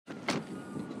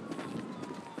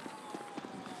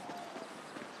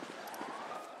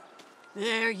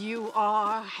There you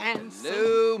are, handsome.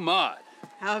 Hello, Maud.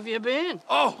 How have you been?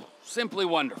 Oh, simply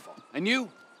wonderful. And you?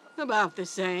 About the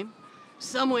same.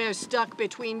 Somewhere stuck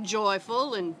between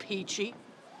joyful and peachy.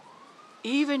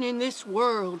 Even in this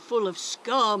world full of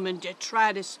scum and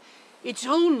detritus, it's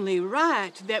only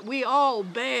right that we all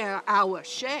bear our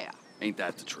share. Ain't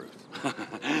that the truth?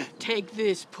 Take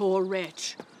this poor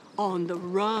wretch, on the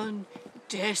run,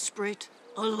 desperate,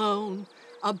 alone,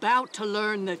 about to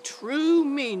learn the true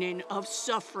meaning of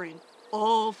suffering,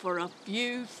 all for a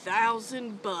few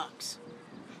 $1,000.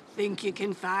 Think you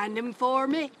can find him for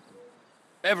me?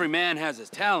 Every man has his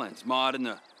talents, Maud, and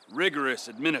the rigorous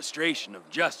administration of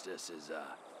justice is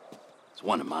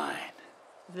one of mine.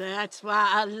 That's why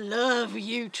I love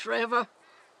you, Trevor.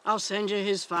 I'll send you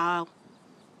his file.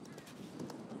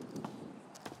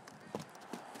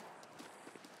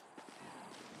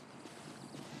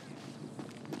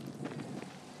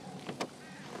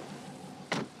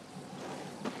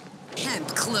 Hemp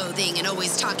clothing and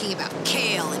always talking about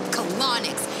kale and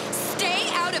colonics. Stay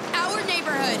out of our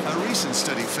neighborhood. A recent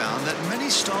study found that many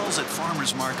stalls at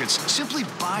farmers markets simply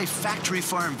buy factory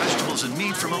farm vegetables and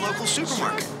meat from a local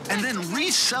supermarket and then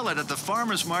resell it at the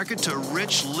farmers market to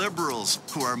rich liberals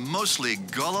who are mostly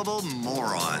gullible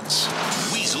morons.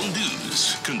 Weasel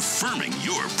News, confirming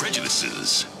your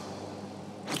prejudices.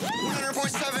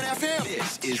 100.7 FM.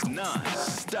 This is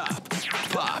non-stop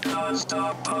pop.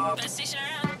 Non-stop pop. Best station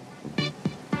around.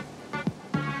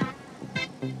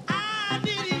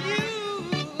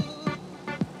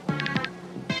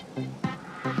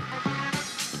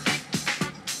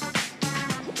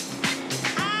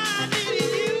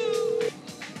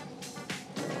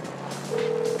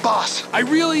 Boss. I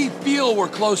really feel we're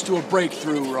close to a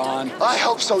breakthrough, Ron. I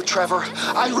hope so, Trevor.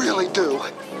 I really do.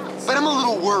 But I'm a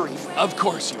little worried. Of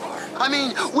course you are. I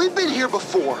mean, we've been here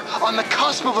before, on the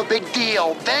cusp of a big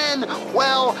deal. Then,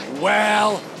 well...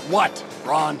 Well, what,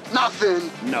 Ron? Nothing.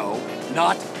 No,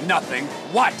 not nothing.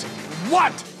 What?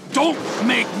 What? Don't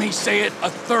make me say it a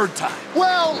third time.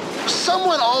 Well,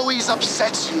 someone always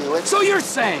upsets you. It's... So you're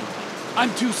saying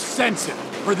I'm too sensitive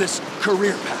for this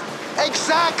career path?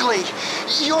 Exactly.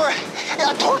 You're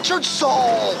a tortured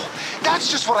soul.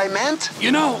 That's just what I meant.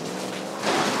 You know,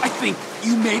 I think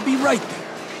you may be right there.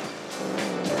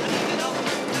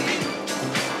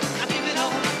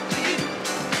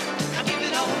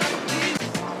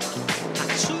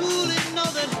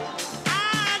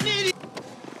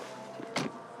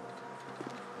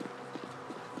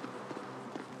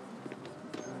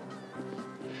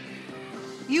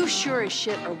 You sure as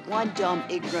shit are one dumb,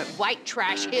 ignorant, white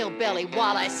trash hillbilly,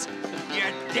 Wallace.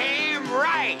 You're damn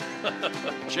right!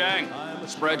 Chang,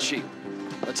 spreadsheet.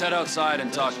 Let's head outside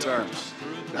and talk terms.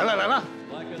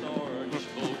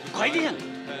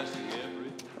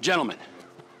 Gentlemen,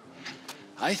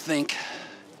 I think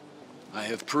I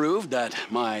have proved that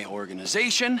my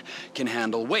organization can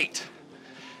handle weight.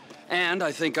 And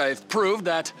I think I've proved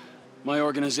that my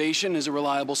organization is a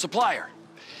reliable supplier.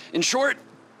 In short,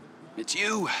 it's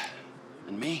you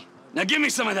and me. Now give me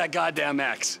some of that goddamn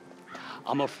X.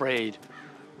 I'm afraid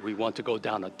we want to go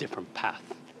down a different path.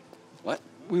 What?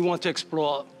 We want to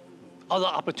explore other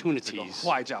opportunities.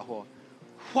 坏家伙，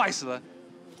坏死了！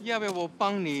要不要我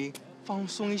帮你放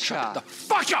松一下 Shut the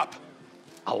fuck up!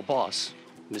 Our boss,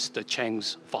 Mr.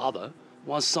 Cheng's father,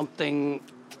 wants something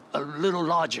a little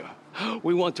larger.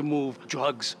 We want to move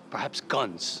drugs, perhaps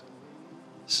guns.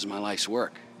 This is my life's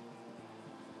work.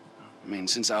 I mean,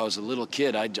 since I was a little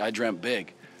kid, I dreamt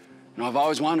big. You know, I've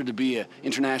always wanted to be an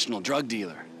international drug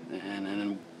dealer and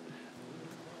a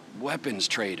weapons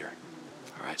trader.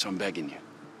 All right, so I'm begging you.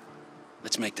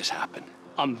 Let's make this happen.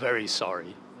 I'm very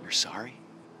sorry. You're sorry?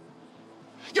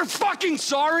 You're fucking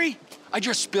sorry? I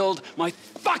just spilled my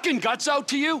fucking guts out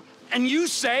to you, and you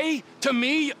say to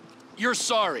me, you're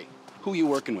sorry. Who are you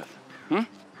working with? Hmm?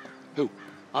 Who?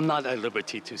 I'm not at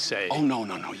liberty to say. Oh, no,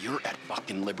 you're at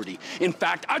fucking liberty. In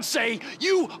fact, I'd say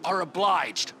you are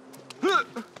obliged.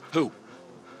 Who?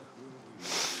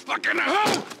 Fucking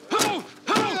who? Who?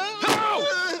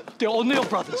 The O'Neill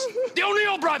brothers. The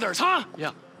O'Neill brothers, huh?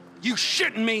 Yeah. You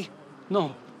shitting me?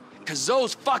 No. Because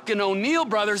those fucking O'Neill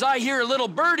brothers, I hear a little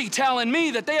birdie telling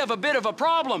me that they have a bit of a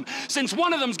problem, since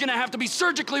one of them's gonna have to be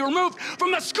surgically removed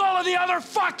from the skull of the other.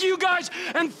 Fuck you guys,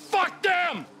 and fuck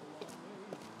them!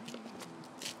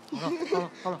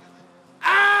 Hold on.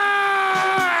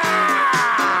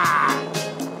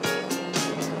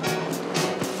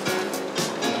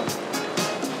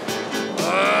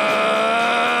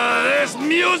 This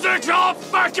music's all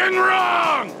fucking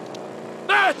wrong!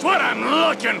 That's what I'm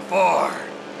looking for!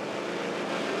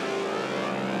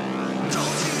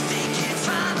 Don't you think it's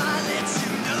time I let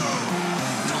you know?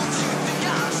 Don't you think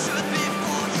I should be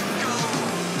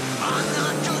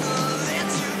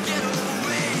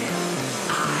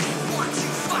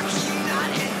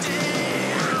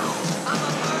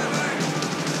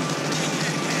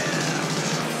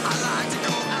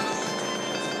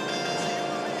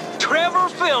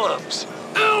Philips.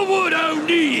 Elwood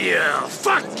O'Neill!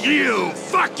 Fuck you!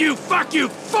 Fuck you! Fuck you!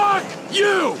 Fuck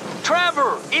you!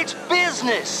 Trevor, it's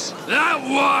business. That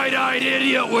wide-eyed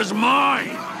idiot was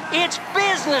mine! It's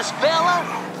business, fella.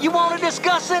 You want to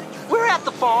discuss it? We're at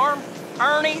the farm.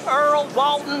 Ernie, Earl,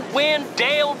 Walton, Wynn,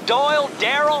 Dale, Doyle,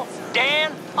 Darrell,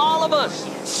 Dan, all of us.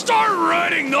 Start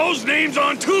writing those names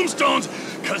on tombstones,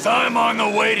 because I'm on the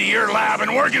way to your lab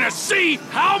and we're gonna see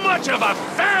how much of a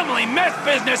family meth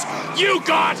business you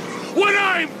got when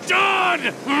I'm done!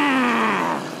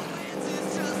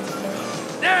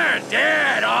 They're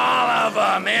dead, all of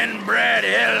them, inbred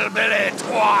hillbilly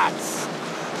twats.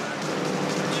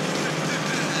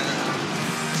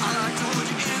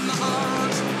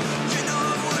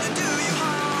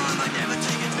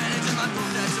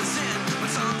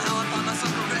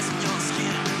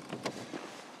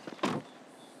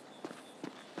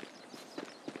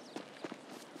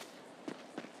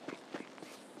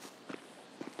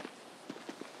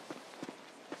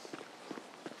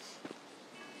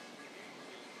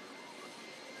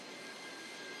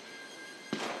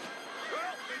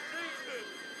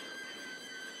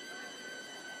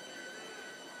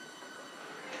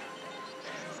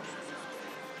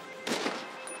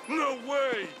 No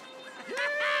way!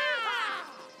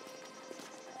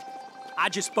 I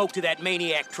just spoke to that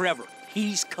maniac Trevor.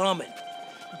 He's coming.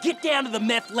 Get down to the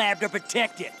meth lab to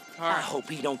protect it. I hope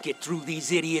he don't get through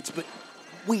these idiots, but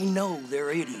we know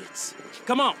they're idiots.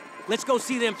 Come on, let's go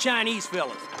see them Chinese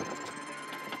fellas.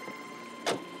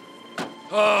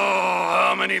 Oh,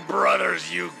 how many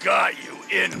brothers you got, you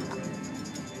inbred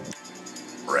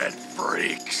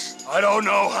freaks? I don't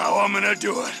know how I'm gonna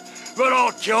do it, but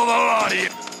I'll kill the lot of you.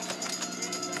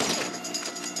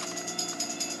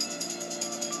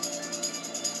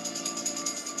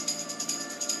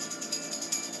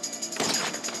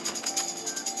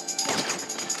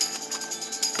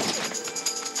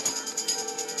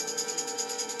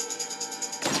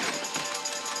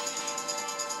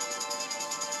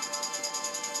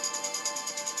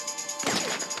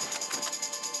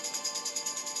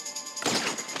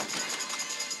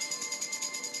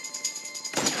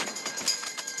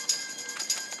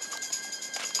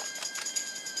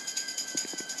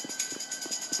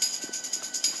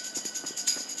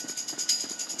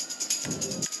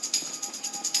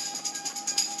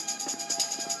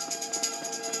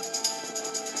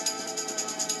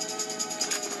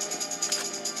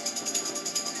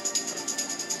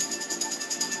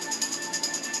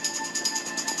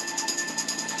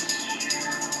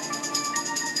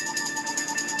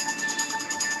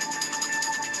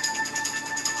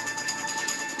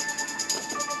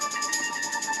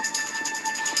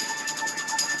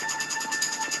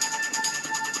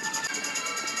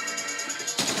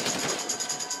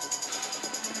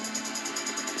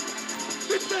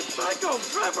 Psycho,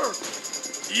 Trevor!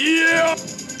 You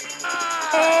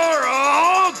are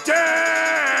all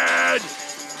dead!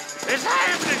 It's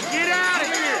happening! Get out of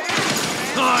here!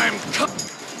 I'm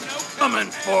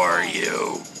coming for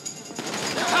you!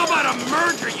 How about a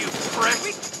murder, you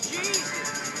prick?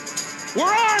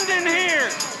 We're armed in here!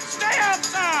 Stay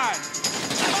outside!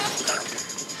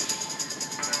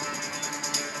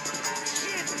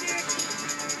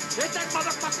 Get that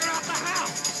motherfucker out the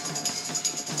house!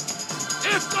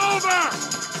 It's over!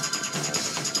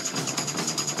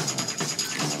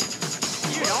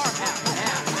 You are out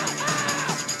now.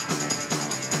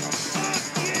 Fuck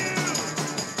you!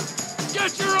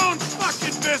 Get your own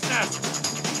fucking business!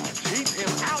 Keep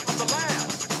him out of the lab.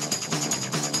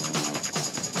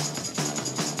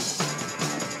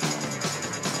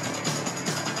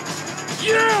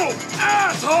 You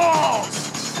assholes!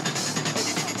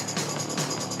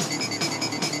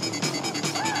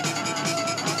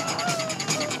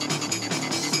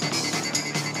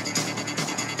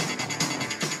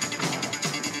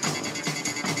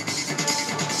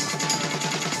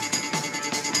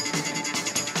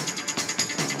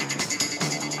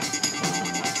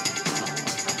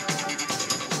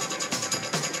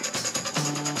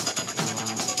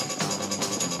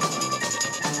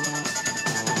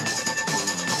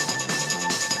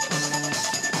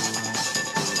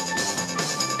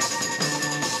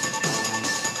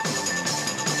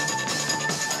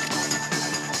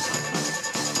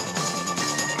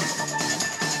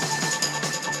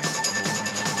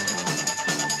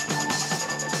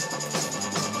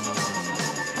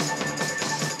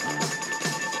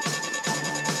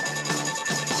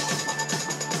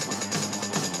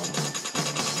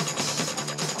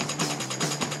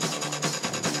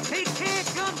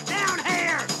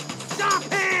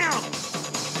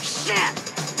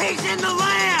 in the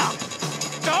lab!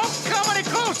 Don't come any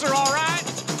closer, all right?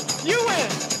 You win.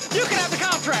 You can have the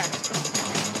contract.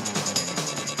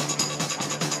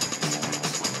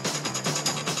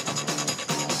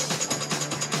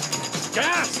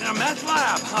 Gas in a meth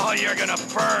lab! Oh, you're gonna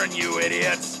burn, you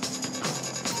idiots!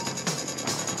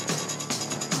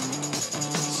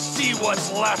 See what's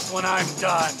left when I'm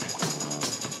done.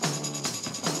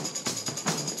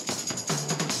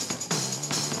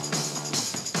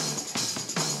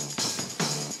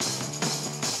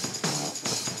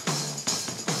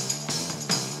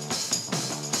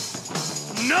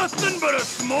 Nothing but a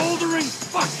smoldering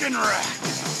fucking wreck.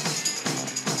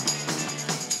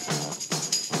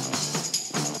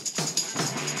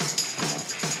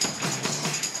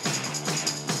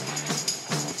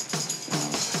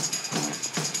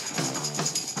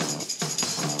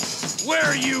 Where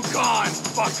are you gone,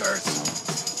 fuckers?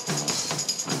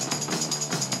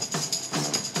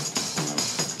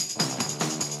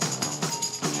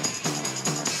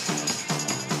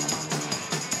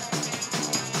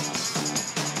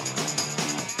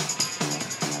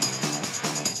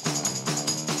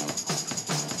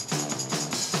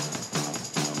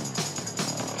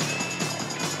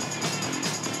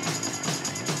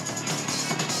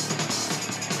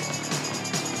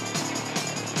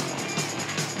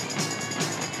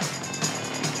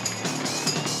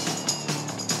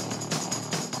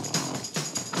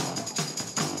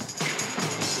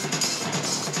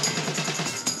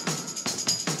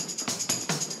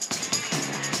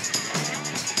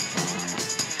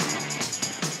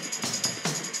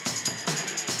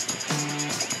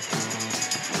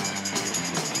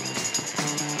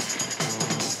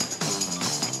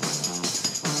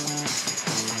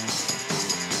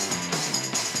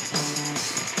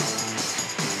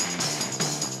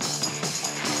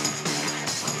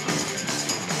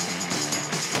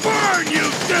 You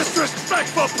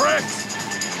disrespectful pricks!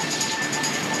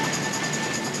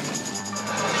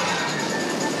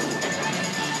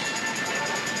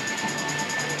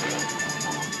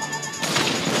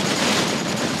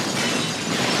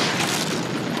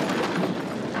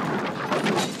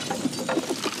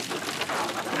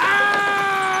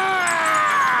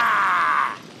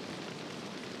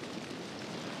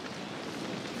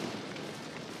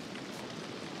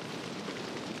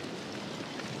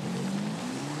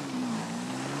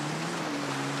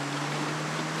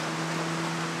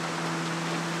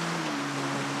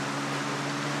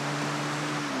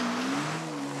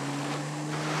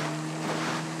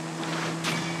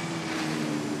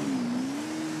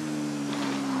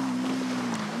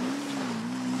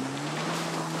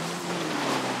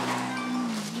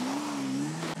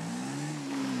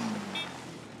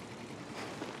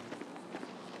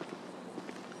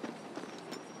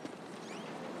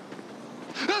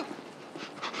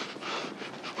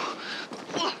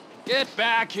 Get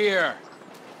back here!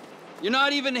 You're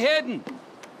not even hidden!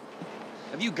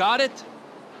 Have you got it?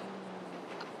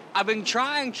 I've been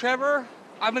trying, Trevor.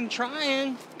 I've been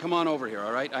trying. Come on over here,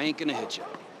 all right? I ain't gonna hit you.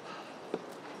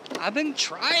 I've been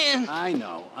trying. I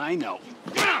know, I know.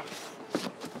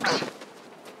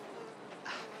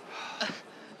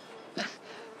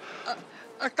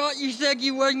 I thought you said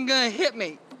you wasn't gonna hit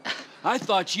me. I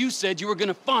thought you said you were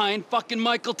gonna find fucking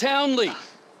Michael Townley.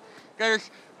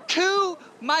 There's 2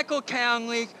 Michael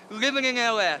Townleys living in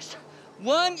LS.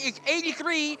 One is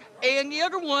 83, and the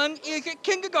other one is at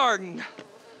kindergarten.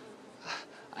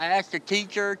 I asked the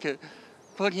teacher to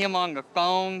put him on the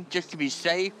phone just to be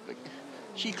safe, but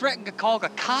she threatened to call the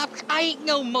cops. I ain't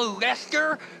no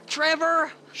molester,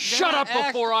 Trevor. Shut up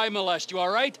before I molest you, all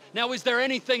right? Now, is there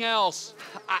anything else?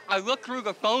 I looked through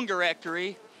the phone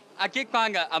directory. I did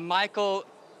find a Michael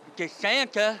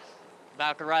DeSanta,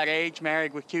 about the right age,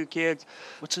 married with 2 kids.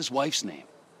 What's his wife's name?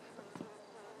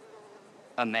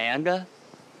 Amanda?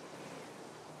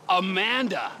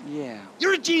 Amanda? Yeah.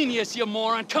 You're a genius, you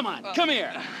moron. Come on, come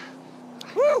here.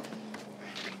 Woo!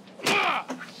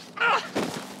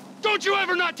 Don't you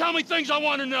ever not tell me things I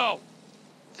want to know.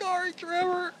 Sorry,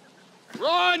 Trevor.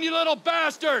 Run, you little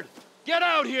bastard. Get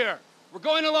out here. We're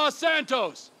going to Los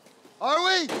Santos. Are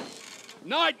we?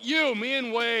 Not you, me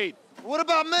and Wade. What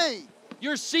about me?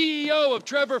 You're CEO of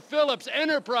Trevor Philips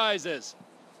Enterprises.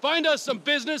 Find us some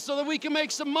business so that we can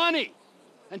make some money.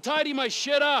 And tidy my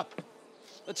shit up.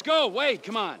 Let's go, Wade,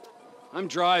 come on. I'm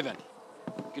driving.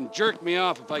 You can jerk me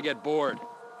off if I get bored.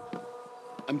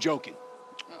 I'm joking.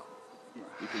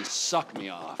 You can suck me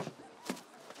off.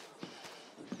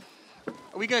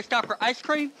 Are we gonna stop for ice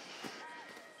cream?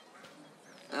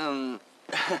 So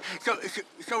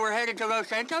we're headed to Los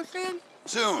Santos then?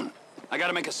 Soon. I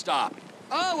gotta make a stop.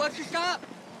 Oh, what's the stop?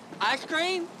 Ice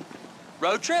cream?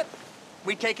 Road trip?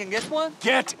 We taking this one?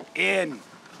 Get in.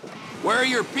 Where are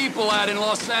your people at in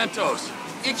Los Santos?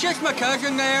 It's just my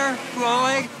cousin there,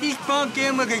 Floyd. He's bunked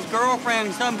in with his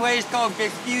girlfriend someplace called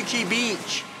Vespucci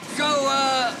Beach. So,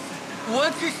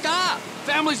 what's the stop?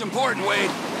 Family's important, Wade.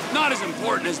 Not as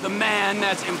important as the man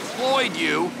that's employed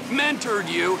you, mentored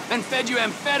you, and fed you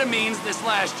amphetamines this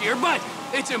last year, but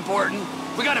it's important.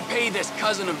 We gotta pay this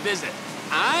cousin a visit.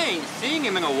 I ain't seen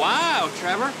him in a while,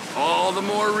 Trevor. All the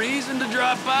more reason to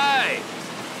drop by.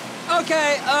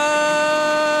 Okay,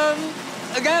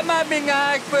 that might be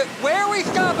nice, but where are we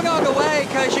stopping on the way?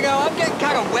 Because, you know, I'm getting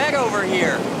kind of wet over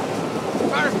here.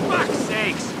 For fuck's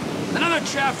sakes. Another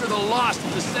chapter of the lost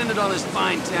has descended on this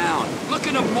fine town.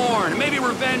 Looking to mourn, maybe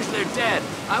revenge their dead.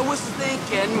 I was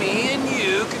thinking me and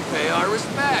you could pay our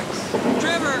respects.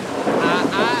 Trevor,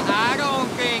 I don't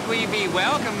think we'd be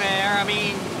welcome there. I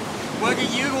mean, what do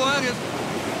you want to...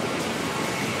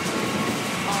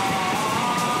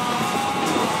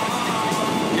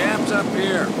 Camp's up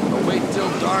here. I'll wait till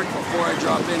dark before I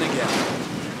drop in again.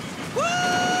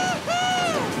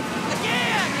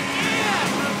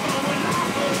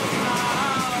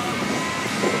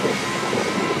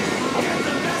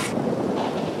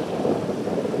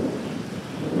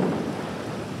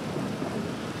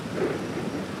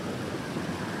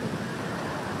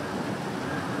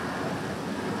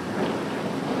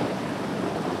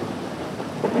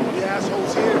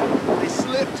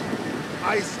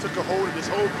 Ice took a hold of this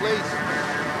whole place.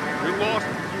 You're lost,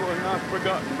 but you are not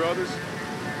forgotten, brothers.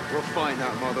 We'll find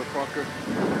that motherfucker.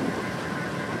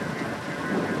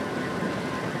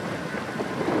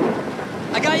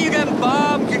 I got you them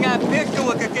bombs and that pistol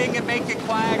with the thing that makes it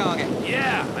quiet on it.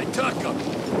 Yeah, I took them.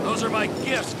 Those are my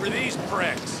gifts for these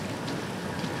pricks.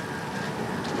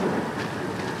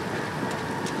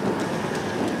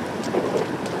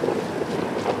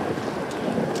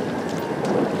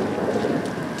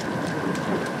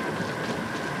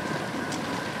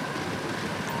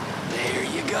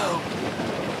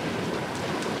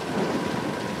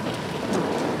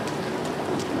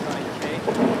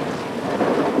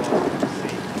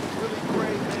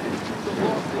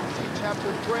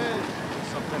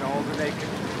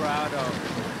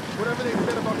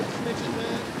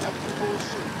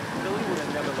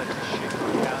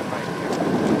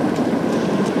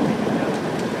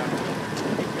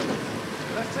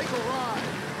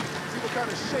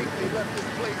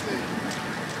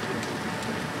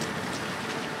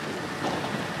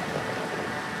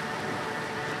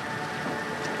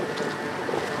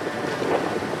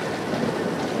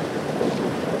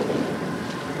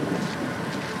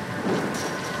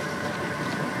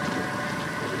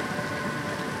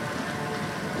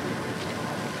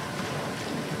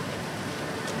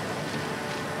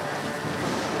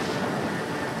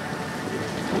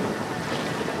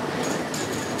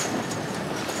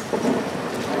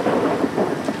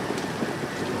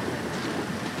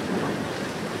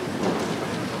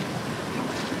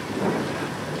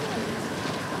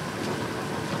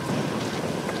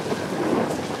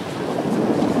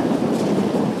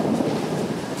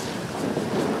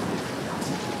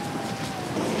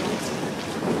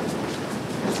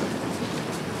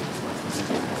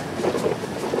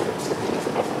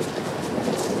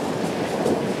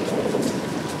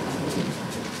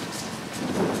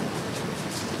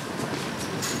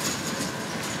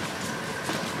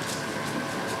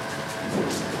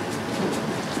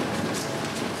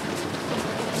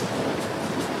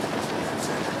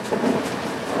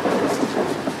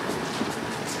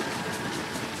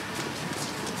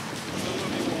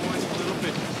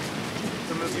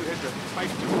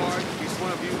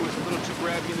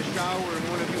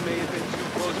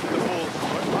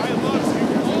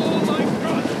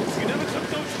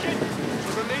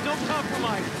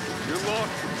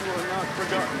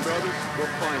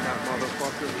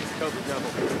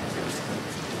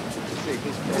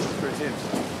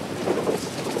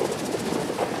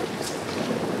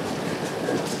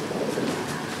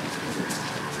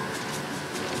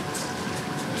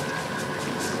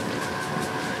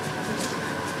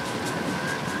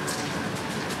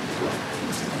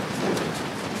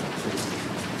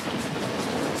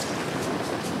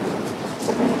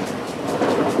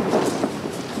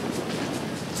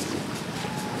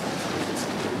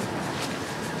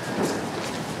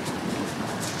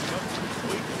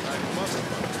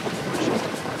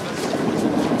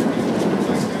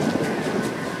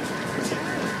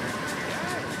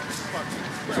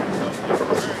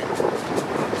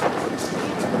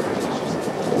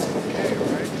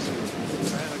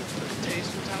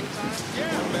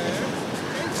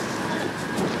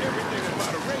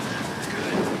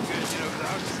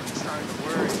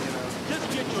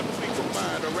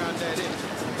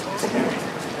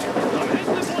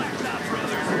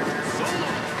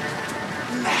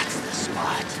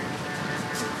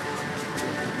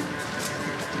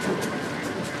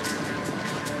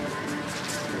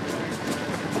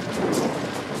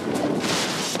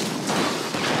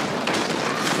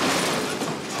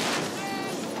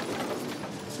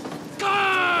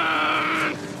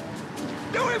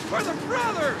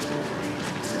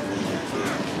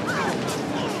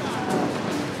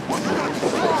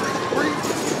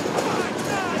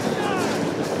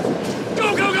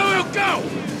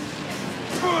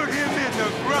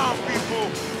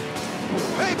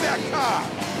 payback car!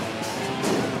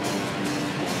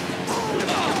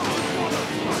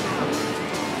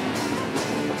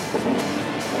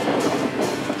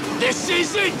 This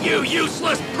isn't you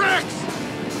useless pricks!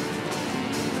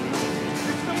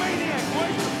 It's the maniac,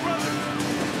 where's your brother?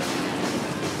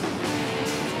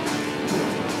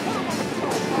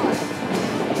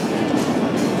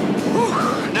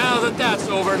 Whew. Now that that's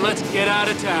over, let's get out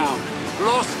of town.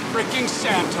 Los freaking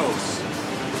Santos.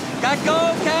 That go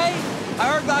okay?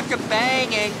 I heard lots of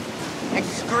banging and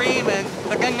screaming,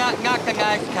 but then not the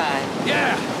nice kind.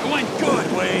 Yeah, it went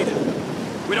good, Wade.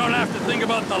 We don't have to think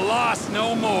about the loss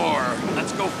no more.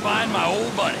 Let's go find my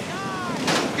old buddy.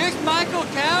 This Michael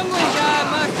Townley guy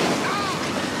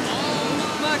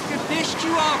must have pissed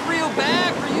you off real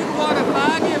bad for you to want to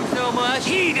find him so much.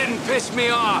 He didn't piss me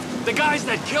off. The guys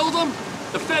that killed him,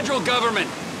 the federal government,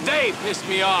 they pissed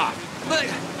me off. But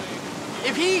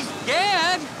if he's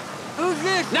dead, who's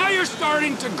this? Now you're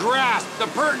starting to grasp the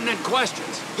pertinent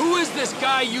questions. Who is this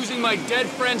guy using my dead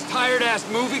friend's tired-ass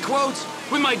movie quotes?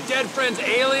 With my dead friend's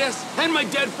alias? And my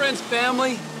dead friend's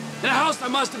family? In a house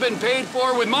that must have been paid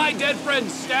for with my dead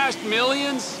friend's stashed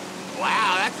millions?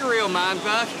 Wow, that's a real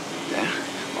mindfuck. Yeah,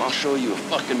 I'll show you a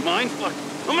fucking mindfuck.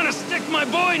 I'm gonna stick my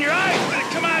boy in your eye. It's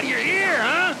gonna come out of your ear,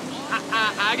 huh?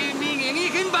 I didn't mean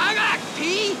anything by that,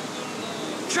 P.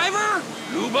 Trevor?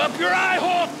 Lube up your eye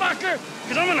hole, fucker,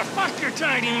 because I'm gonna fuck your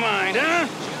tiny mind, huh?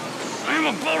 I'm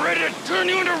about ready to turn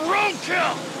you into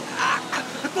roadkill.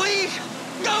 Please,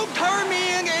 don't turn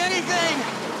me into anything.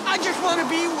 I just want to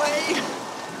be Wade.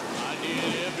 I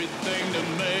did everything to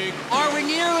make... Are we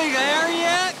nearly there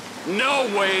yet? No,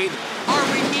 Wade. Are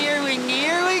we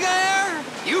nearly there?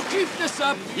 You keep this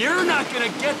up, you're not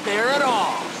gonna get there at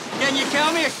all. Can you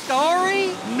tell me a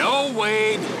story? No,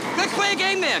 Wade. Let's play a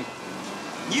game then.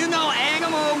 You know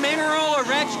animal, mineral, or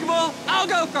vegetable? I'll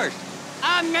go first.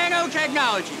 I'm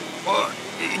nanotechnology.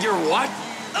 You're what?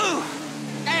 Ooh,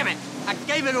 damn it. I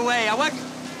gave it away. I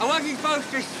wasn't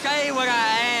supposed to say what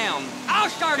I am. I'll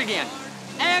start again.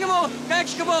 Animal,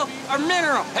 vegetable, or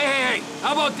mineral? Hey,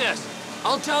 how about this?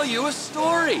 I'll tell you a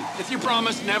story if you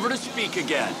promise never to speak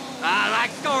again. I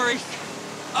like stories.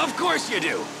 Of course you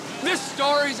do. This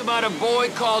story's about a boy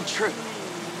called Trisha.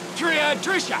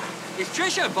 Is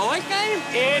Trisha a boy's name?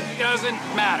 It doesn't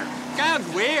matter. Sounds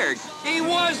weird. He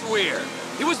was weird.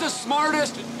 He was the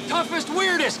smartest, toughest,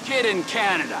 weirdest kid in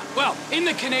Canada. Well, in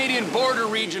the Canadian border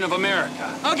region of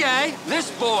America. Okay.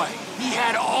 This boy, he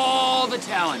had all the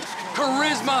talent,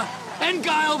 charisma, and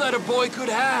guile that a boy could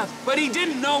have, but he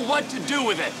didn't know what to do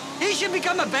with it. He should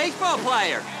become a baseball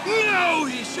player. No,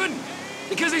 he shouldn't.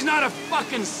 Because he's not a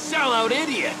fucking sellout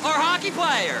idiot. Or hockey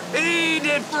player. He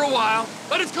did for a while,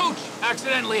 but his coach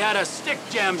accidentally had a stick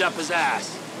jammed up his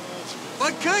ass.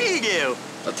 What could he do?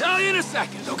 I'll tell you in a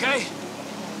second, okay?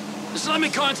 Just let me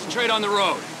concentrate on the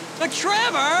road. But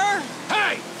Trevor!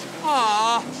 Hey!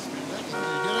 Aw.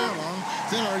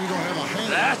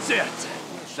 That's it.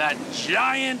 That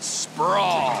giant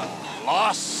sprawl.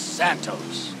 Los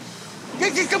Santos.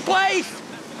 This is the place!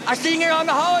 I seen it on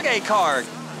the holiday card.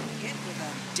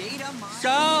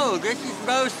 So, this is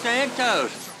Los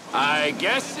Santos. I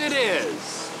guess it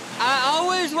is. I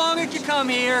always wanted to come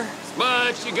here.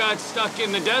 But you got stuck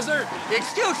in the desert? It's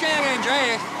still San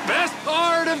Andreas. Best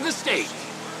part of the state.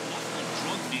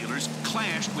 Drug dealers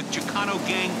clashed with Chicano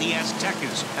gang the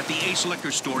Aztecas at the Ace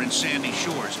Liquor Store in Sandy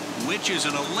Shores, which is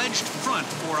an alleged front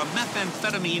for a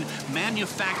methamphetamine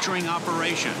manufacturing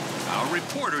operation. Our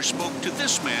reporter spoke to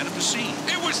this man at the scene.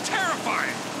 It was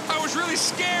terrifying. I was really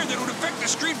scared that it would affect the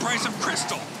street price of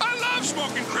crystal. I love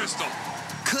smoking crystal.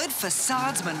 Could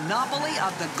Facade's monopoly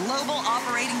of the global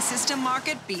operating system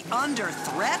market be under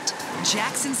threat?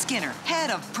 Jackson Skinner, head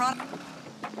of product...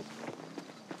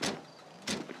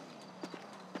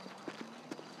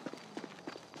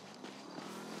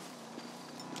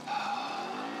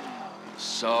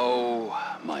 So,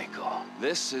 Michael,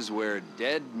 this is where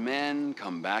dead men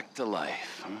come back to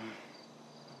life, huh?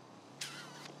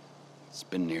 It's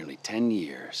been nearly 10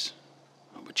 years.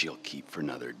 Oh, but you'll keep for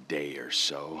another day or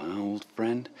so, huh, old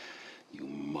friend? You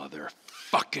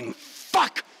motherfucking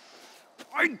fuck!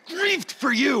 I grieved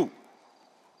for you!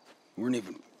 You weren't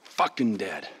even fucking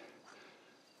dead.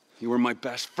 You were my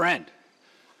best friend.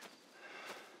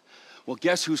 Well,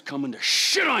 guess who's coming to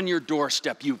shit on your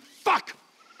doorstep, you fuck!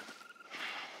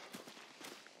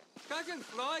 Cousin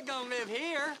Floyd don't live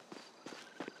here.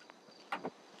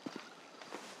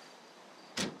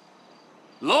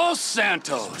 Los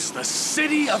Santos, the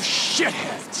city of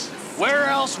shitheads. Where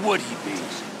else would he be?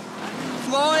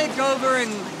 Floyd's over in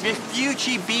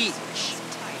Vespucci Beach.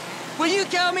 Will you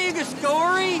tell me the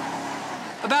story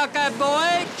about that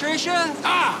boy, Trisha?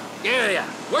 Ah, yeah.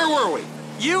 Where were we?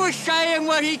 You were saying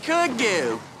what he could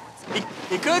do.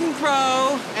 He couldn't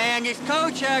throw, and his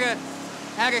coach had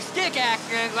a stick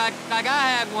accident like I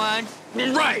had once.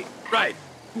 Right.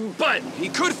 But he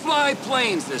could fly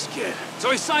planes, this kid. So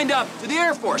he signed up to the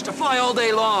Air Force to fly all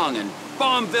day long and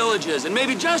bomb villages and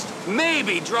maybe, just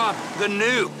maybe, drop the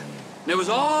nuke. And it was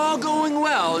all going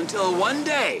well until one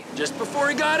day, just before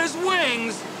he got his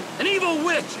wings, an evil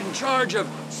witch in charge of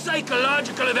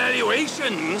psychological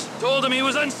evaluations told him he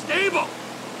was unstable.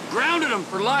 Grounded him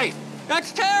for life.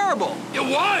 That's terrible. It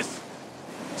was.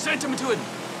 Sent him into a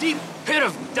deep pit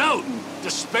of doubt and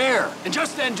despair. And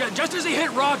just then, just as he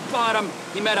hit rock bottom,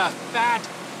 he met a fat,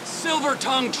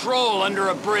 silver-tongued troll under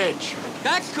a bridge.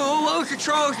 That's cool. What was the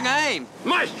troll's name?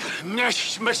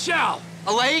 Michelle.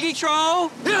 A lady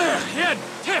troll? Yeah, he had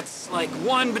tits like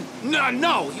one, but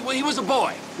no, he was a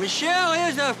boy. Michelle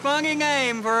is a funny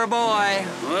name for a boy.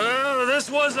 Well,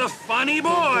 this was a funny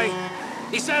boy.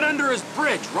 He sat under his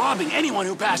bridge, robbing anyone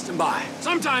who passed him by.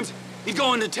 Sometimes he'd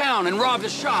go into town and rob the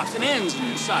shops and inns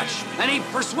and such. And he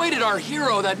persuaded our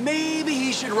hero that maybe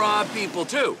he should rob people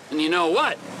too. And you know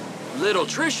what? Little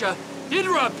Trisha did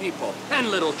rob people,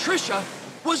 and little Trisha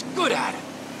was good at it.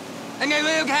 And they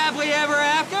lived happily ever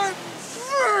after?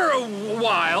 For a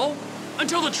while,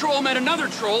 until the troll met another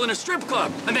troll in a strip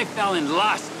club, and they fell in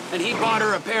lust, and he bought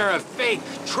her a pair of fake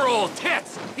troll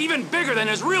tits, even bigger than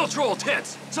his real troll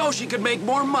tits, so she could make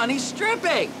more money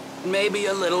stripping. Maybe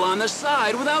a little on the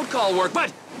side without call work,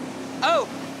 but...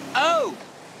 Oh,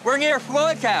 we're near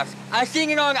Floyd's house. I've seen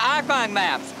it on iPhone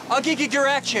maps. I'll give you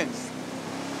directions.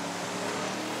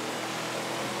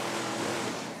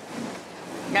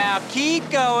 Now keep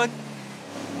going.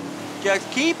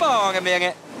 Just keep on a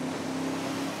minute.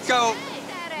 So,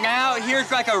 now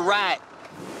here's like a right.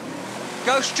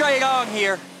 Go straight on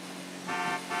here.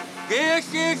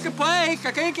 This is the place.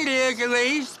 I think it is, at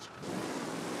least.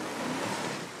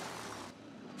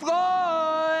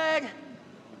 Floyd!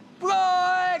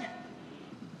 Floyd!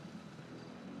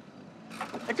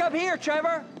 It's up here,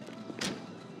 Trevor.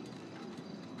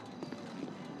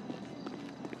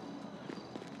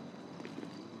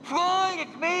 Floyd,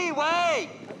 it's me, Wade.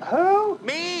 Who?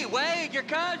 Me, Wade, your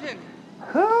cousin.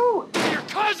 Who? Your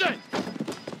cousin!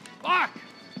 Fuck!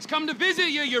 He's come to visit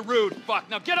you, you rude fuck.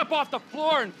 Now get up off the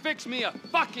floor and fix me a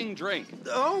fucking drink.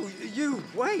 Oh, you,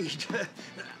 Wade.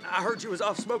 I heard you was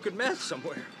off smoking meth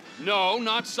somewhere. No,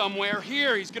 not somewhere.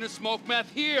 Here. He's gonna smoke meth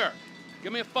here.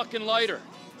 Give me a fucking lighter.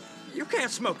 You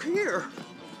can't smoke here.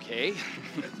 Okay.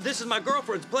 This is my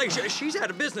girlfriend's place. She's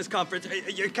at a business conference.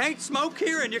 You can't smoke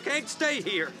here and you can't stay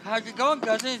here. How's it going,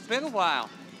 cousin? It's been a while.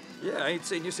 Yeah, I ain't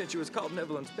seen you since you was caught in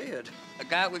Evelyn's bed.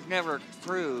 That was never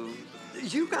true.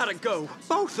 You gotta go,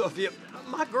 both of you.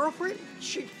 My girlfriend,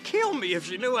 she'd kill me if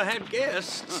she knew I had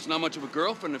guests. That's not much of a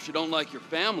girlfriend if you don't like your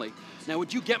family. Now,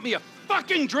 would you get me a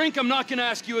fucking drink? I'm not gonna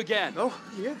ask you again. Oh,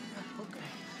 yeah,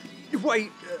 okay.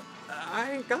 Wait,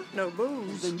 I ain't got no booze.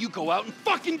 Well, then you go out and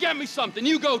fucking get me something.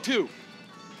 You go too.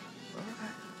 All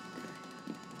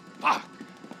right. Fuck.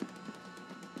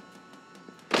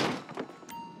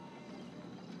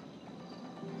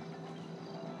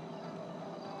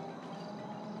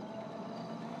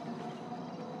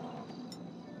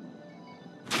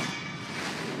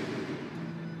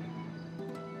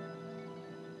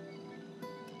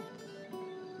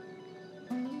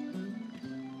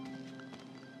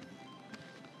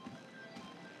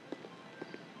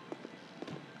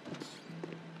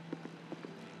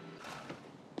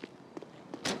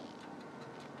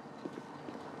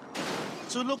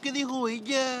 Eso es lo que dijo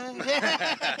ella.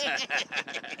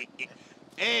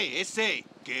 Hey, ese,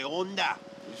 ¿qué onda?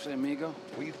 You say, amigo?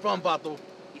 Where you from, Bato?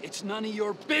 It's none of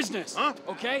your business, huh?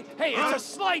 Okay? Hey, it's a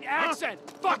slight accent.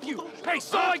 Fuck you. Hey,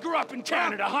 so I grew up in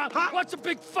Canada, huh? What's a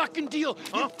big fucking deal?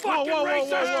 You fucking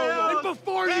racist! And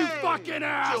before you fucking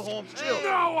ask, chill, Holmes, chill.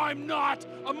 No, I'm not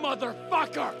a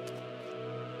motherfucker.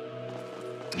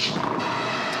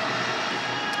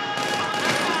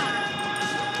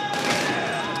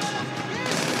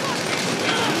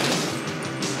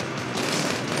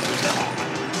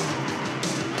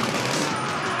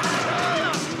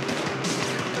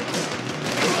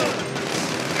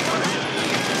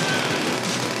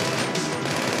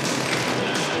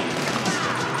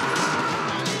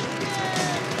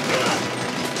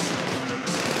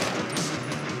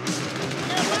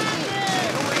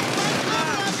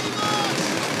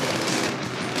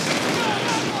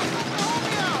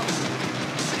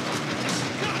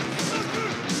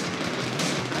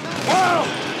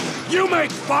 You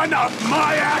make fun of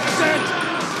my accent?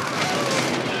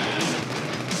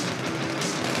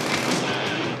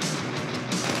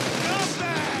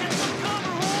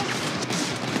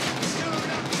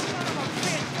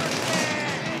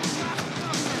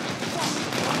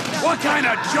 kind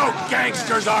of joke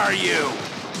gangsters are you?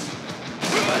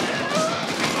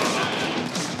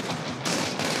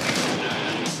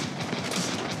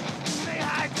 Say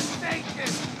hi to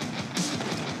Satan!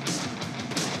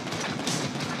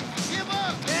 Give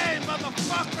up! Hey,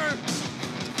 motherfucker!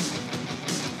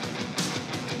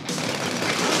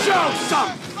 Show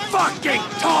some fucking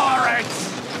tolerance!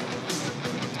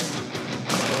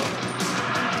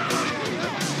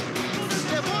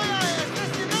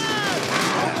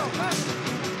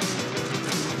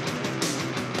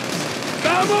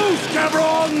 Vamos,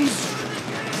 cabrons!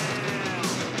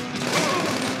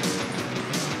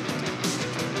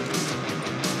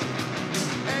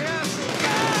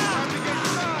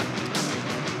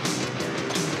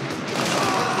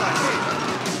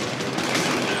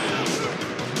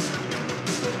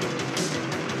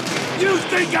 You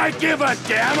think I give a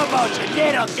damn about your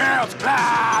little girl's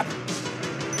club?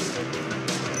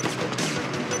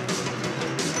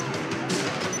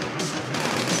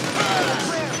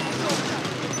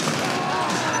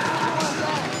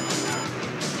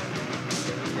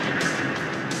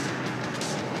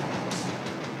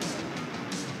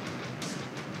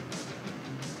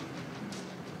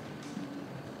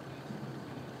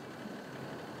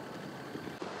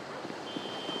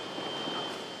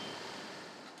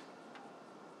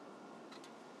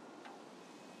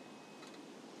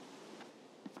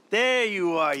 There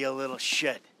you are, you little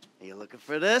shit. Are you looking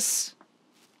for this?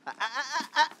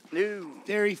 No.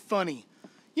 Very funny.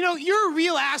 You know, you're a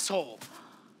real asshole.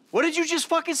 What did you just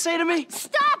fucking say to me?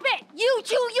 Stop it! You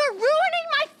two, you're ruining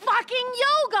my fucking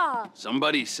yoga!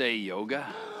 Somebody say yoga?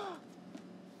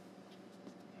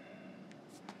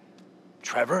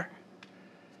 Trevor?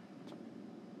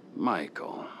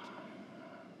 Michael.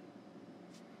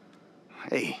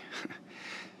 Hey.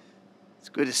 It's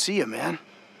good to see you, man.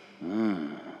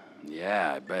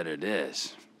 Yeah, I bet it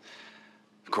is.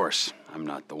 Of course, I'm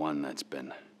not the one that's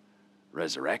been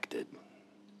resurrected.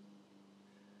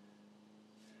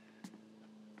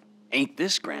 Ain't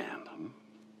this grand?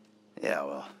 Yeah,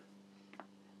 well,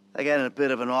 I got in a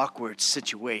bit of an awkward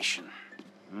situation.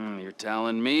 You're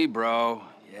telling me, bro.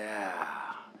 Yeah.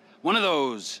 One of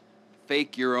those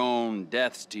fake your own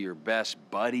deaths to your best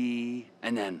buddy,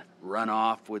 and then run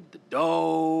off with the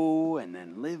dough, and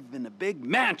then live in a big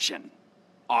mansion.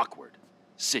 Awkward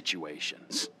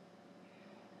situations.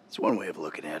 It's one way of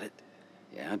looking at it.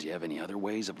 Yeah, do you have any other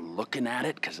ways of looking at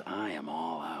it? 'Cause I am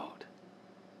all out.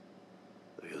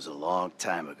 It was a long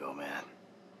time ago, man.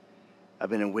 I've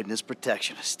been in witness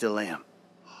protection. I still am.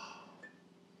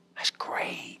 That's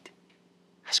great.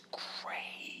 That's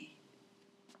great.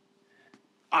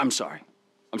 I'm sorry.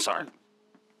 I'm sorry.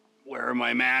 Where are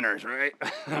my manners, right?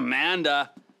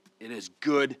 Amanda, it is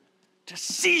good to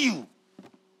see you.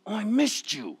 Oh, I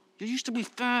missed you. You used to be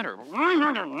fatter.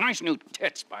 Nice new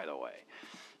tits, by the way.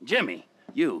 Jimmy,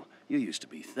 you used to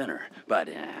be thinner, but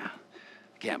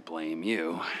can't blame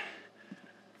you.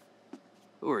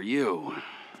 Who are you?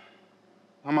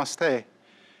 Namaste.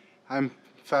 I'm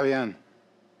Fabian.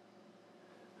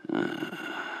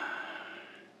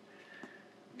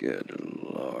 Good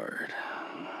Lord.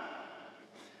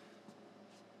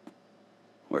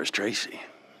 Where's Tracey?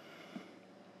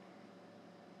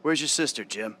 Where's your sister,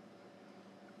 Jim?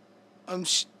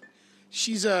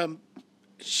 She's trying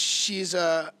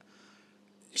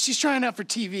out for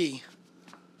TV.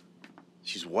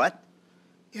 She's what?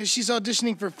 Yeah, she's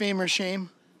auditioning for Fame or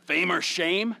Shame. Fame or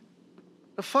Shame?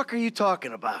 The fuck are you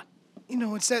talking about? You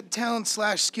know, it's that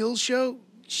talent/skills show.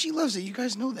 She loves it. You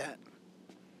guys know that.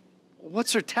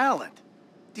 What's her talent?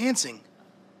 Dancing.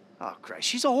 Oh, Christ.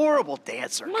 She's a horrible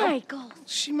dancer. Michael.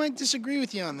 She might disagree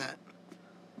with you on that.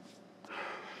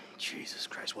 Jesus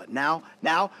Christ. What, now?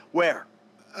 Now? Where?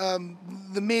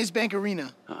 The Maze Bank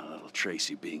Arena. Oh, little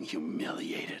Tracey being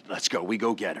humiliated. Let's go. We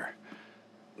go get her.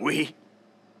 We?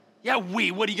 Yeah, we.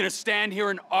 What, are you gonna stand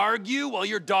here and argue while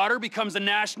your daughter becomes a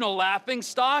national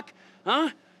laughingstock?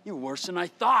 Huh? You're worse than I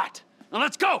thought. Now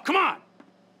let's go. Come on.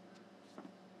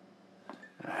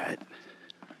 All right.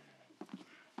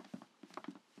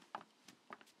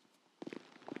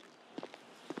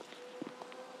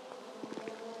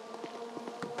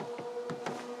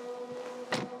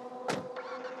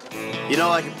 You know,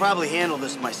 I could probably handle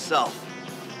this myself.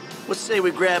 Let's say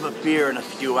we grab a beer in a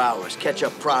few hours, catch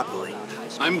up properly.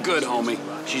 I'm good, homie.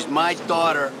 She's my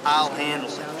daughter, I'll handle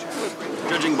it.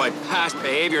 Judging by past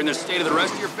behavior and the state of the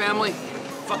rest of your family,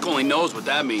 fuck only knows what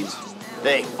that means.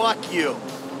 Hey, fuck you.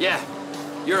 Yeah,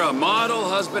 you're a model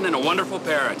husband and a wonderful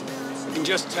parent. You can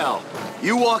just tell.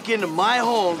 You walk into my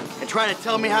home and try to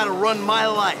tell me how to run my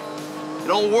life. It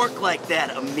don't work like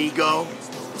that, amigo.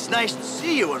 It's nice to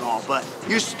see you and all, but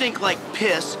you stink like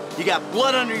piss, You got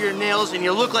blood under your nails and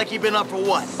you look like you've been up for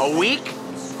what, a week?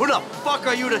 Who the fuck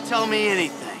are you to tell me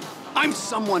anything? I'm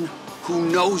someone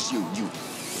who knows you, you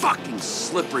fucking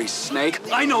slippery snake.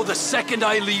 I know the second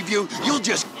I leave you, you'll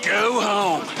just go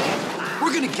home.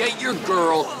 We're gonna get your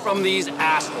girl from these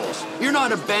assholes. You're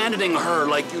not abandoning her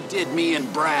like you did me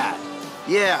and Brad.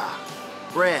 Yeah,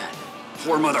 Brad.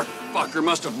 Poor motherfucker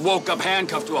must have woke up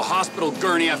handcuffed to a hospital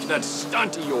gurney after that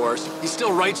stunt of yours. He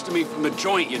still writes to me from the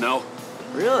joint, you know.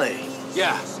 Really?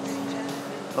 Yeah.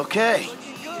 Okay.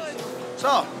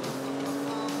 So,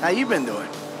 how you been doing?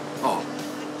 Oh,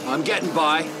 I'm getting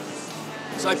by.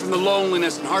 Aside from the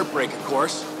loneliness and heartbreak, of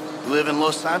course. You live in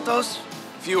Los Santos?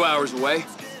 A few hours away.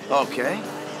 Okay.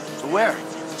 So where?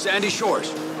 Sandy Shores.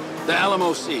 The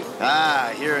LMOC. Ah,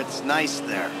 I hear it's nice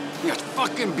there. Yeah, it's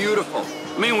fucking beautiful.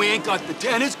 I mean, we ain't got the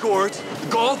tennis courts, the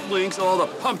golf links, all the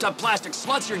pumped-up plastic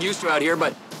sluts you're used to out here,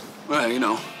 but, well, you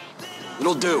know,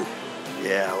 it'll do.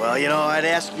 Yeah, well, you know, I'd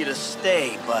ask you to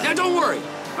stay, but... Yeah, don't worry,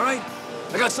 all right?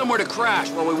 I got somewhere to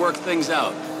crash while we work things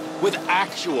out. With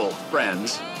actual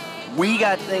friends. We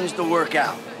got things to work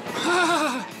out.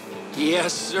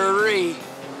 Yes, sirree.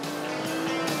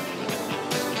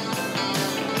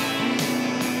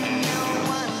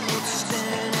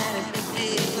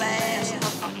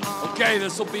 Okay,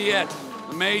 this'll be it.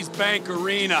 The Maze Bank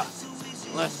Arena.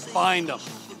 Let's find them.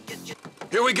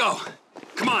 Here we go.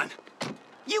 Come on.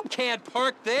 You can't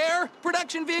park there.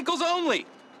 Production vehicles only.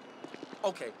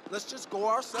 Okay, let's just go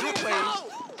our separate ways.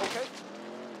 Okay.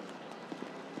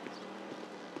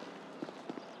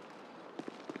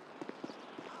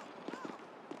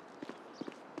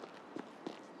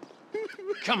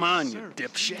 Come on, you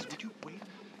dipshit.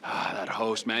 Ah, that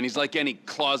host, man, he's like any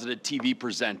closeted TV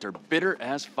presenter. Bitter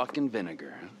as fucking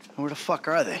vinegar. Where the fuck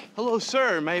are they? Hello,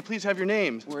 sir. May I please have your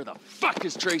names? Where the fuck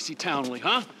is Tracey Townley,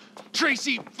 huh?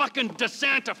 Tracey fucking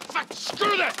DeSanta. Fuck,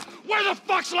 screw that! Where the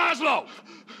fuck's Laszlo?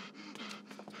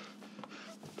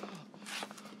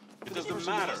 It doesn't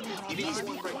matter. Please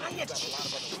be quiet.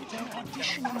 They're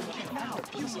auditioning right now.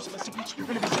 You're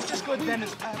gonna be just as good then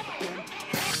as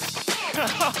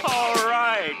All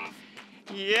right.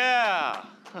 Yeah.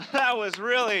 That was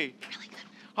really good.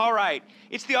 All right.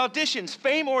 It's the auditions,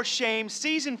 Fame or Shame,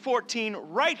 Season 14,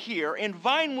 right here in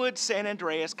Vinewood, San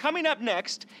Andreas. Coming up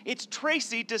next, it's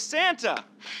Tracey DeSanta.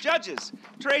 Judges,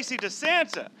 Tracey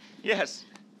DeSanta. Yes.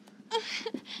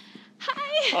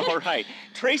 Hi. All right.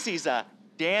 Tracey's a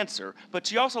dancer, but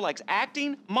she also likes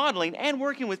acting, modeling, and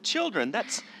working with children.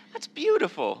 That's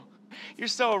beautiful. You're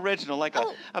so original, like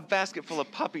a basket full of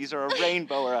puppies or a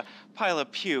rainbow or a pile of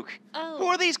puke. Oh. Who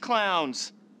are these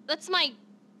clowns? That's my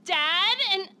dad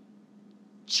and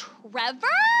Trevor?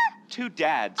 Two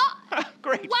dads.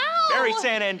 Great. Wow. Very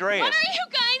San Andreas. What are you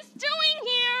guys doing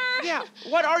here? Yeah,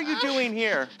 what are you doing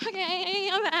here? Okay,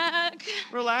 I'm back.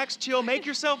 Relax, chill, make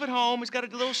yourself at home. He's got a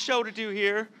little show to do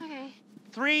here. Okay.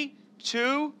 3,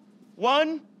 2,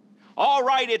 1. All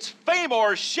right, it's Fame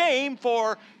or Shame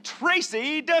for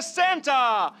Tracey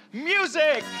DeSanta.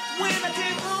 Music! When I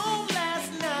came home last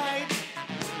night,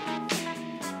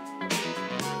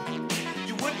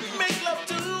 you wouldn't make love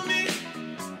to me.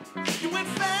 You went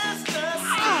fast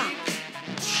asleep.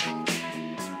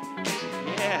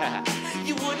 Yeah.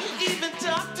 You wouldn't even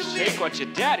talk to me. Take what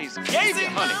your daddy's gave you,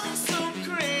 honey. I'm so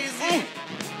crazy.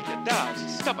 Your dad's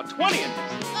stuff a 20 in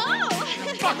this. Oh!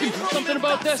 Fucking something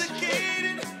about this?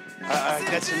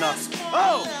 That's enough.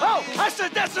 Oh! I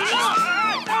said that's enough!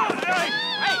 Hey,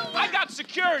 I got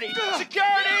security!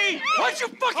 Security! What'd you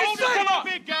fucking Hold say? it, come on,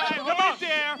 big guy! Come on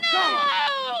there! Come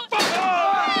on!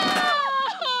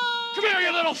 Come here,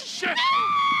 you little shit!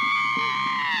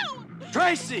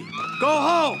 Tracey, go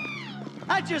home.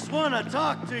 I just want to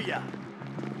talk to you.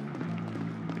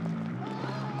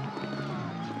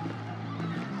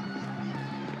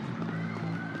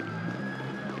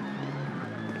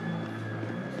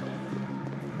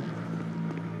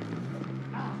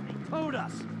 Told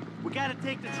us. We gotta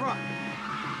take the truck.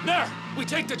 There! We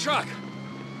take the truck.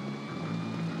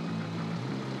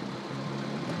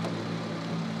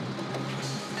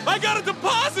 I got a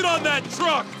deposit on that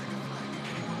truck!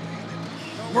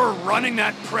 We're running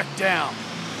that prick down.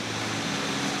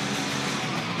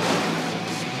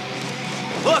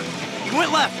 Look, he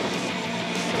went left.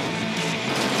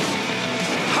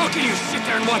 How can you sit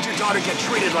there and watch your daughter get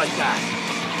treated like that?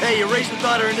 Hey, you raise a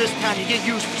daughter in this town, you get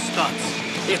used to stunts.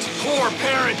 It's poor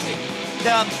parenting.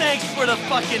 Now, thanks for the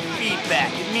fucking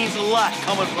feedback. It means a lot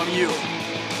coming from you.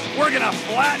 We're gonna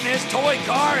flatten his toy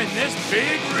car in this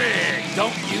big rig.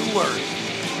 Don't you worry.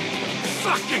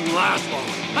 Fucking Laszlo.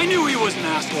 I knew he was an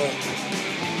asshole.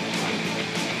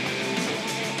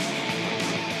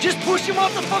 Just push him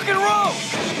off the fucking road.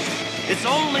 It's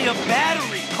only a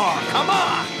battery car. Come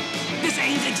on! This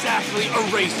ain't exactly a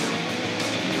racer.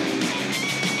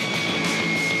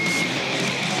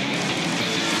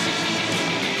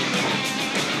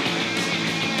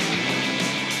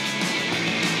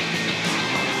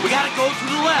 We gotta go to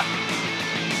the left.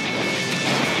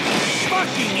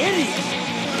 Fucking idiot!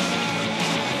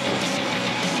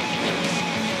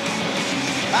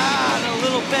 Ah, the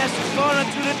little bastard's gone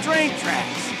onto the train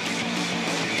tracks.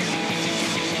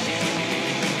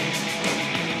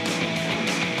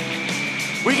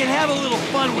 We can have a little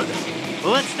fun with it,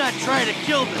 but let's not try to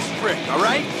kill this prick, all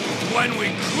right? When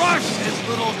we crush his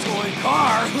little toy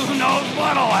car, who knows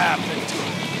what'll happen to him?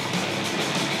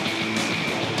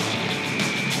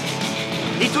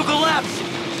 He took a left.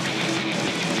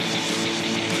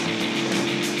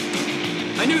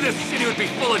 I knew this city would be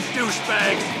full of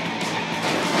douchebags.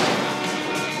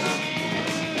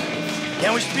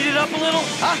 Can we speed it up a little?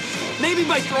 Huh? Maybe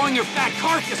by throwing your fat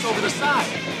carcass over the side.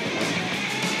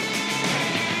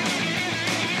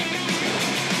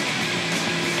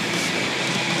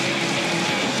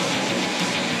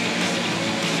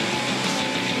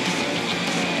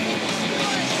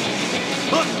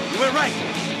 Look, you went right.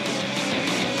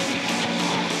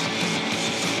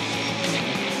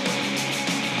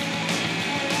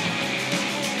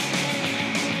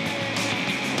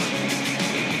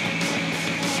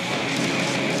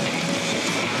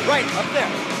 Right, up there.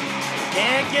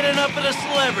 Can't get enough of the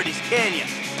celebrities, can you?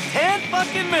 10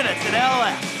 fucking minutes at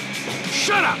LS.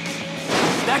 Shut up!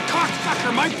 That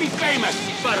cocksucker might be famous,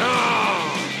 but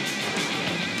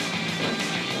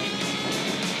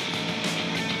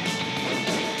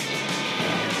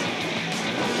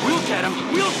we'll get him!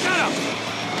 We'll get him!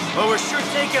 Well, we're sure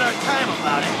taking our time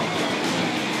about it.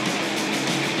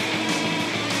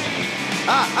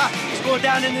 He's going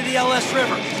down into the LS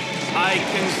River. I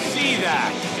can see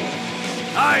that.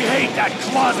 I hate that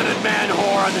closeted man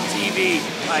whore on the TV.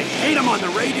 I hate him on the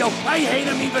radio. I hate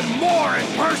him even more in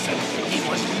person. He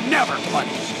was never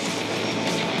funny.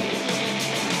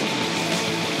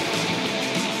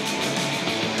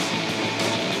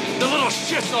 the little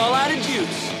shit's all out of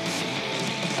juice.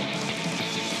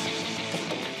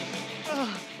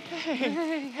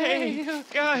 Hey,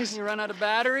 guys. You run out of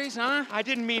batteries, huh? I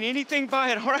didn't mean anything by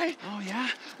it, all right? Oh, yeah?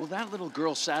 Well, that little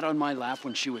girl sat on my lap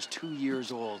when she was 2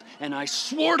 years old, and I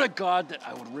swore to God that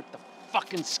I would rip the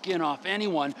fucking skin off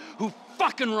anyone who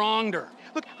fucking wronged her.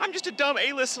 Look, I'm just a dumb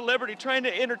A-list celebrity trying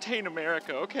to entertain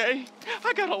America, okay?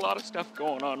 I got a lot of stuff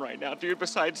going on right now, dude,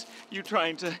 besides you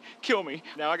trying to kill me.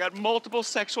 Now, I got multiple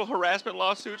sexual harassment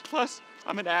lawsuits, plus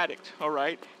I'm an addict, all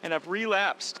right? And I've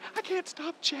relapsed. I can't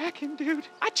stop jacking, dude.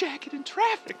 I jack it in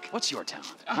traffic. What's your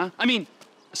talent, huh? I mean,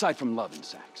 aside from love and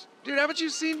sex. Dude, haven't you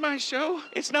seen my show?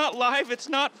 It's not live, it's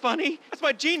not funny. That's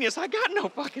my genius. I got no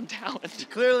fucking talent. You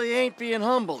clearly ain't being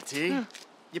humble, T.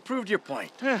 You proved your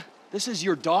point. This is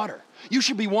your daughter. You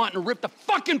should be wanting to rip the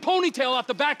fucking ponytail off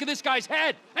the back of this guy's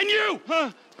head. And you!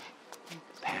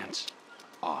 Pants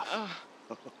off.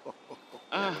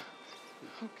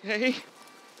 Okay.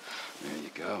 There you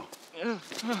go.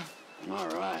 All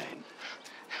right.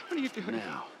 What are you doing?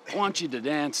 Now, I want you to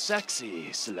dance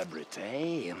sexy,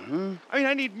 celebrity. I mean,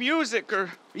 I need music or...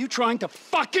 Are you trying to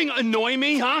fucking annoy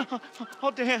me, huh?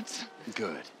 I'll dance.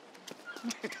 Good.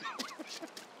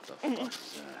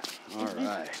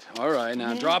 All right,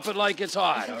 now drop it like it's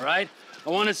hot, all right? I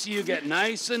want to see you get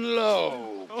nice and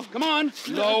low. Come on,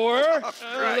 lower,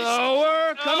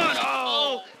 lower, come on.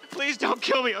 Oh, please don't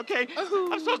kill me, okay?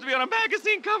 I'm supposed to be on a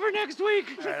magazine cover next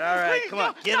week. All right, come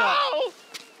on, get up.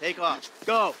 Take off.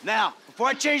 Go, now, before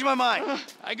I change my mind.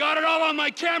 I got it all on my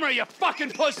camera, you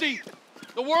fucking pussy.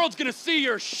 The world's gonna see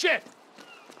your shit.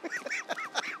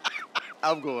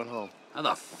 I'm going home. How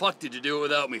the fuck did you do it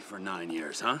without me for 9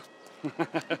 years, huh?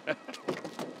 Oh,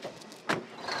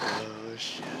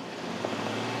 shit.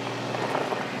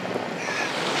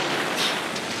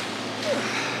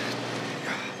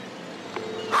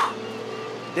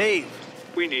 Dave.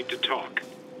 We need to talk.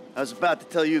 I was about to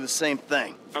tell you the same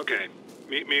thing. Okay.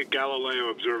 Meet me at Galileo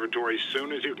Observatory as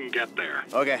soon as you can get there.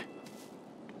 Okay.